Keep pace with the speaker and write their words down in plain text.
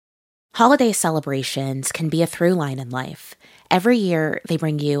Holiday celebrations can be a through line in life. Every year, they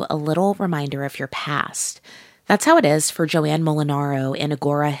bring you a little reminder of your past. That's how it is for Joanne Molinaro in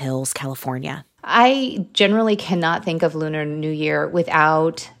Agoura Hills, California. I generally cannot think of Lunar New Year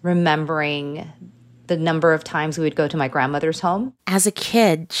without remembering the number of times we would go to my grandmother's home. As a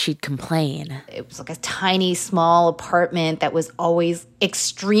kid, she'd complain. It was like a tiny, small apartment that was always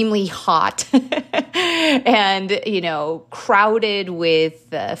extremely hot and, crowded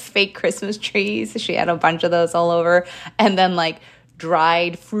with fake Christmas trees. She had a bunch of those all over. And then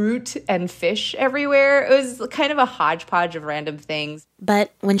dried fruit and fish everywhere. It was kind of a hodgepodge of random things.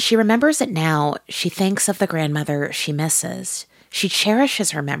 But when she remembers it now, she thinks of the grandmother she misses. She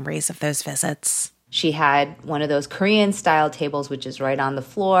cherishes her memories of those visits. She had one of those Korean-style tables, which is right on the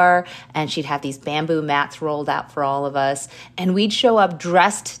floor, and she'd have these bamboo mats rolled out for all of us. And we'd show up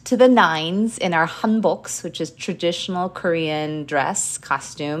dressed to the nines in our hanboks, which is traditional Korean dress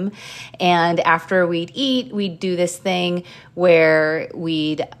costume. And after we'd eat, we'd do this thing where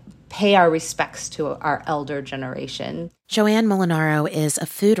we'd pay our respects to our elder generation. Joanne Molinaro is a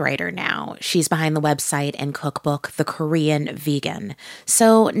food writer now. She's behind the website and cookbook, The Korean Vegan.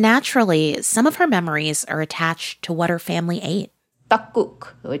 So naturally, some of her memories are attached to what her family ate. Tteokguk,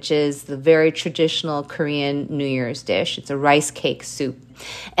 which is the very traditional Korean New Year's dish. It's a rice cake soup.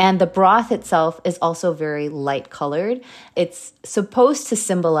 And the broth itself is also very light colored. It's supposed to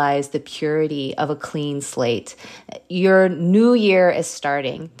symbolize the purity of a clean slate. Your new year is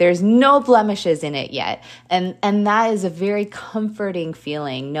starting. There's no blemishes in it yet. And that is a very comforting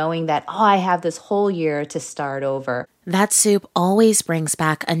feeling, knowing that, I have this whole year to start over. That soup always brings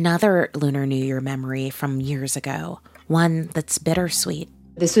back another Lunar New Year memory from years ago. One that's bittersweet.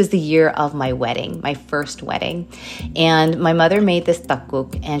 This was the year of my wedding, my first wedding. And my mother made this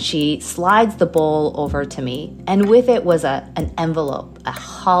tteokguk, and she slides the bowl over to me. And with it was an envelope, a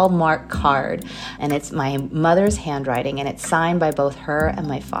Hallmark card. And it's my mother's handwriting, and it's signed by both her and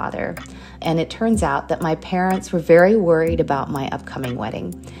my father. And it turns out that my parents were very worried about my upcoming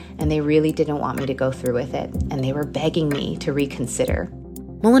wedding. And they really didn't want me to go through with it. And they were begging me to reconsider.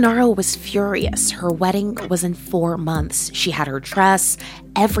 Molinaro was furious. Her wedding was in 4 months. She had her dress.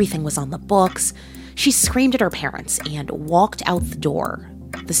 Everything was on the books. She screamed at her parents and walked out the door.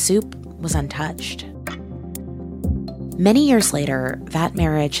 The soup was untouched. Many years later, that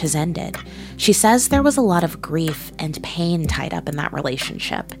marriage has ended. She says there was a lot of grief and pain tied up in that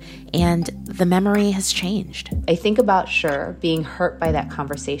relationship, and the memory has changed. I think about, sure, being hurt by that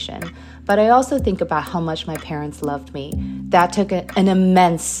conversation, but I also think about how much my parents loved me. That took an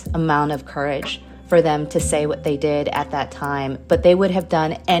immense amount of courage for them to say what they did at that time, but they would have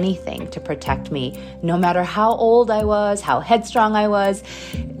done anything to protect me, no matter how old I was, how headstrong I was.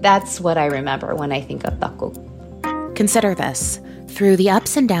 That's what I remember when I think of tteokguk. Consider this. Through the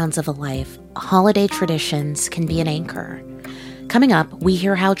ups and downs of a life, holiday traditions can be an anchor. Coming up, we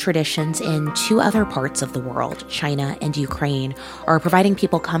hear how traditions in 2 other parts of the world, China and Ukraine, are providing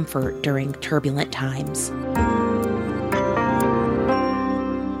people comfort during turbulent times.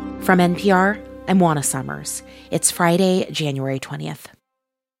 From NPR, I'm Juana Summers. It's Friday, January 20th.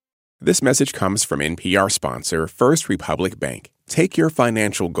 This message comes from NPR sponsor First Republic Bank. Take your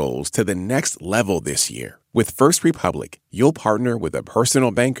financial goals to the next level this year. With First Republic, you'll partner with a personal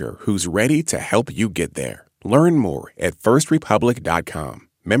banker who's ready to help you get there. Learn more at firstrepublic.com.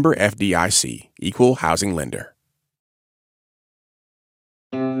 Member FDIC, Equal Housing Lender.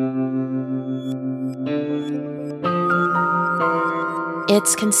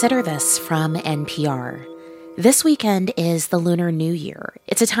 It's Consider This from NPR. This weekend is the Lunar New Year.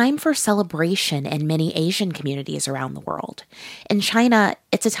 It's a time for celebration in many Asian communities around the world. In China,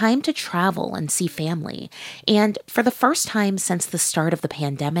 it's a time to travel and see family. And for the first time since the start of the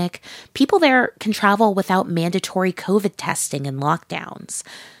pandemic, people there can travel without mandatory COVID testing and lockdowns.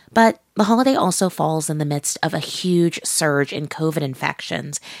 But the holiday also falls in the midst of a huge surge in COVID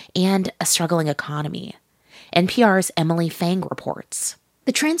infections and a struggling economy. NPR's Emily Fang reports.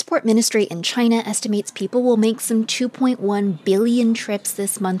 The Transport Ministry in China estimates people will make some 2.1 billion trips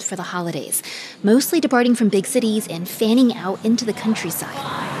this month for the holidays, mostly departing from big cities and fanning out into the countryside.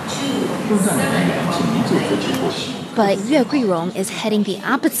 But Yue Guirong is heading the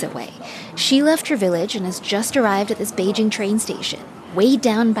opposite way. She left her village and has just arrived at this Beijing train station, weighed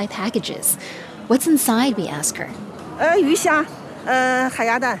down by packages. What's inside, we ask her. 鱼虾海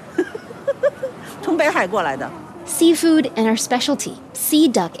鸭蛋从北海过来的 Seafood and our specialty, sea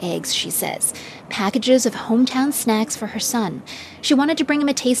duck eggs, she says. Packages of hometown snacks for her son. She wanted to bring him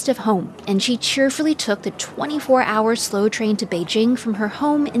a taste of home, and she cheerfully took the 24-hour slow train to Beijing from her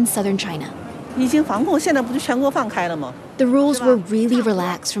home in southern China. The rules were really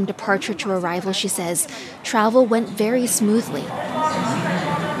relaxed from departure to arrival, she says. Travel went very smoothly.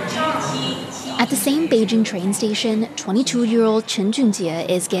 At the same Beijing train station, 22-year-old Chen Junjie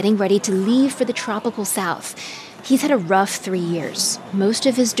is getting ready to leave for the tropical south. He's had a rough 3 years. Most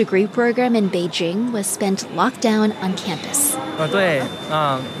of his degree program in Beijing was spent locked down on campus.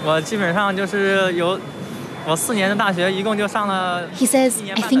 He says,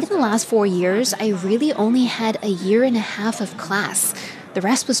 I think in the last 4 years, I really only had a year and a half of class. The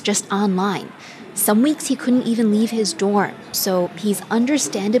rest was just online. Some weeks he couldn't even leave his dorm, so he's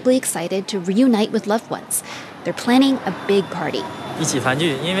understandably excited to reunite with loved ones. They're planning a big party.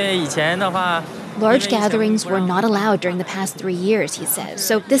 Large gatherings were not allowed during the past 3 years, he says,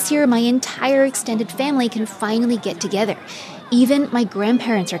 so this year my entire extended family can finally get together. Even my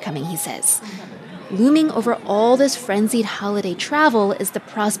grandparents are coming, he says. Looming over all this frenzied holiday travel is the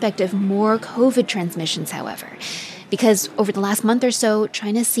prospect of more COVID transmissions, however. Because over the last month or so,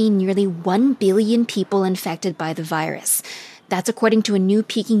 China's seen nearly 1 billion people infected by the virus. That's according to a new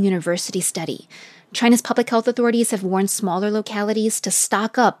Peking University study. China's public health authorities have warned smaller localities to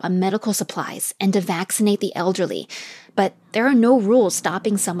stock up on medical supplies and to vaccinate the elderly. But there are no rules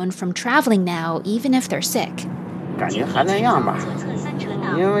stopping someone from traveling now, even if they're sick.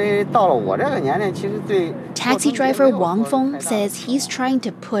 Taxi driver Wang Feng says he's trying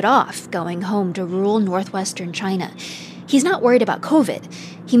to put off going home to rural northwestern China. He's not worried about COVID.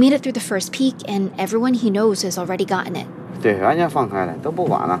 He made it through the first peak, and everyone he knows has already gotten it.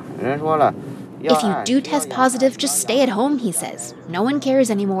 If you do test positive, just stay at home, he says. No one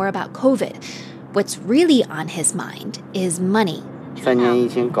cares anymore about COVID. What's really on his mind is money.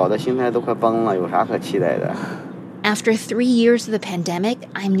 After 3 years of the pandemic,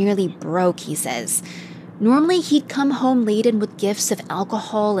 I'm nearly broke, he says. Normally, he'd come home laden with gifts of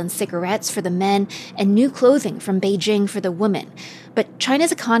alcohol and cigarettes for the men and new clothing from Beijing for the women. But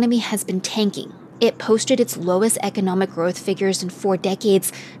China's economy has been tanking. It posted its lowest economic growth figures in 4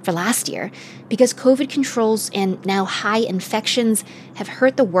 decades for last year because COVID controls and now high infections have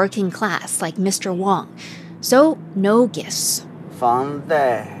hurt the working class, like Mr. Wang. So, no gifts.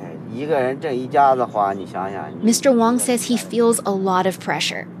 Mr. Wang says he feels a lot of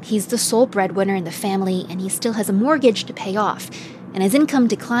pressure. He's the sole breadwinner in the family, and he still has a mortgage to pay off. And his income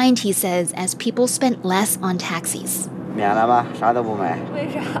declined, he says, as people spent less on taxis.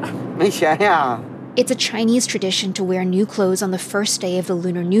 It's a Chinese tradition to wear new clothes on the first day of the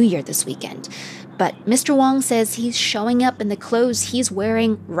Lunar New Year this weekend. But Mr. Wang says he's showing up in the clothes he's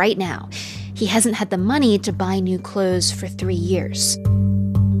wearing right now. He hasn't had the money to buy new clothes for 3 years.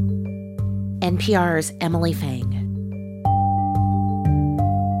 NPR's Emily Fang.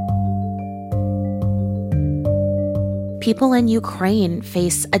 People in Ukraine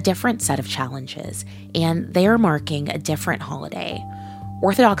face a different set of challenges, and they're marking a different holiday.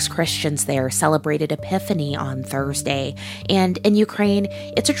 Orthodox Christians there celebrated Epiphany on Thursday, and in Ukraine,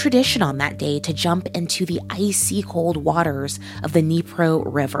 it's a tradition on that day to jump into the icy cold waters of the Dnipro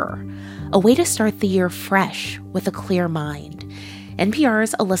River, a way to start the year fresh with a clear mind.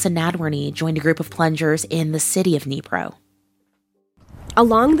 NPR's Alyssa Nadworny joined a group of plungers in the city of Dnipro.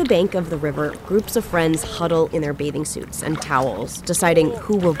 Along the bank of the river, groups of friends huddle in their bathing suits and towels, deciding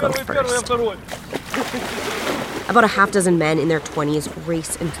who will go first. About a half dozen men in their 20s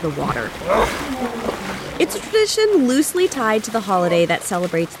race into the water. It's a tradition loosely tied to the holiday that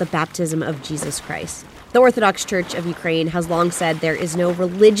celebrates the baptism of Jesus Christ. The Orthodox Church of Ukraine has long said there is no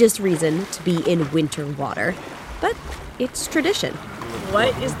religious reason to be in winter water, but it's tradition.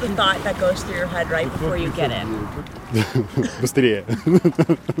 What is the thought that goes through your head right before you get in? Быстрее.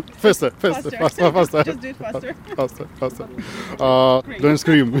 Faster. Just do it faster. Faster. Don't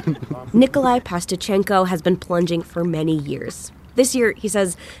scream. Nikolai Pastachenko has been plunging for many years. This year, he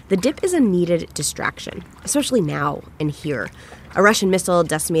says, the dip is a needed distraction, especially now and here. A Russian missile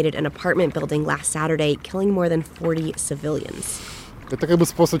decimated an apartment building last Saturday, killing more than 40 civilians. He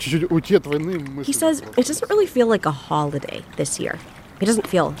says it doesn't really feel like a holiday this year. It doesn't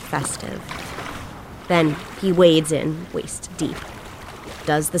feel festive. Then he wades in waist deep,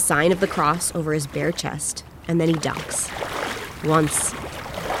 does the sign of the cross over his bare chest, and then he dunks. Once,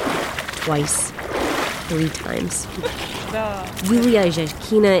 twice, 3 times. Yulia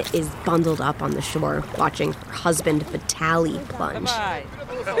Zhezhkina is bundled up on the shore, watching her husband Vitaly plunge.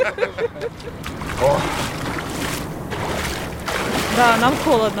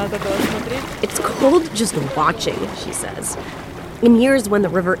 It's cold just watching, she says. In years when the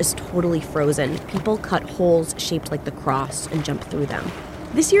river is totally frozen, people cut holes shaped like the cross and jump through them.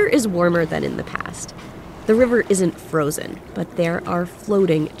 This year is warmer than in the past. The river isn't frozen, but there are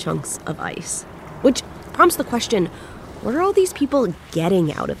floating chunks of ice. Which prompts the question, what are all these people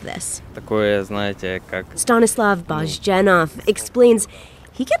getting out of this? Stanislav Bazhenov explains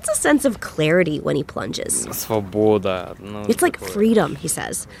he gets a sense of clarity when he plunges. It's like freedom, he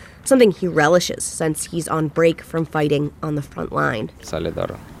says. Something he relishes since he's on break from fighting on the front line.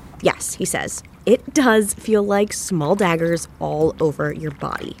 Yes, he says, it does feel like small daggers all over your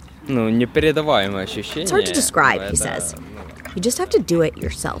body. It's hard to describe, he says. You just have to do it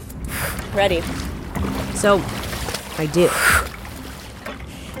yourself. Ready. So, I do.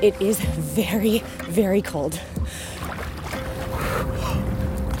 It is very, very cold.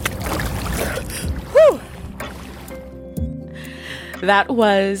 That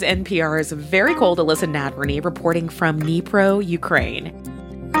was NPR's Very Cold Alyssa Nadworny reporting from Dnipro, Ukraine.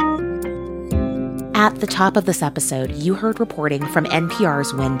 At the top of this episode, you heard reporting from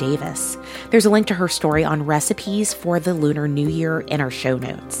NPR's Wynn Davis. There's a link to her story on recipes for the Lunar New Year in our show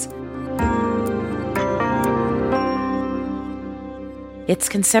notes. It's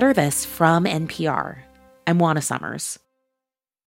Consider This from NPR. I'm Juana Summers.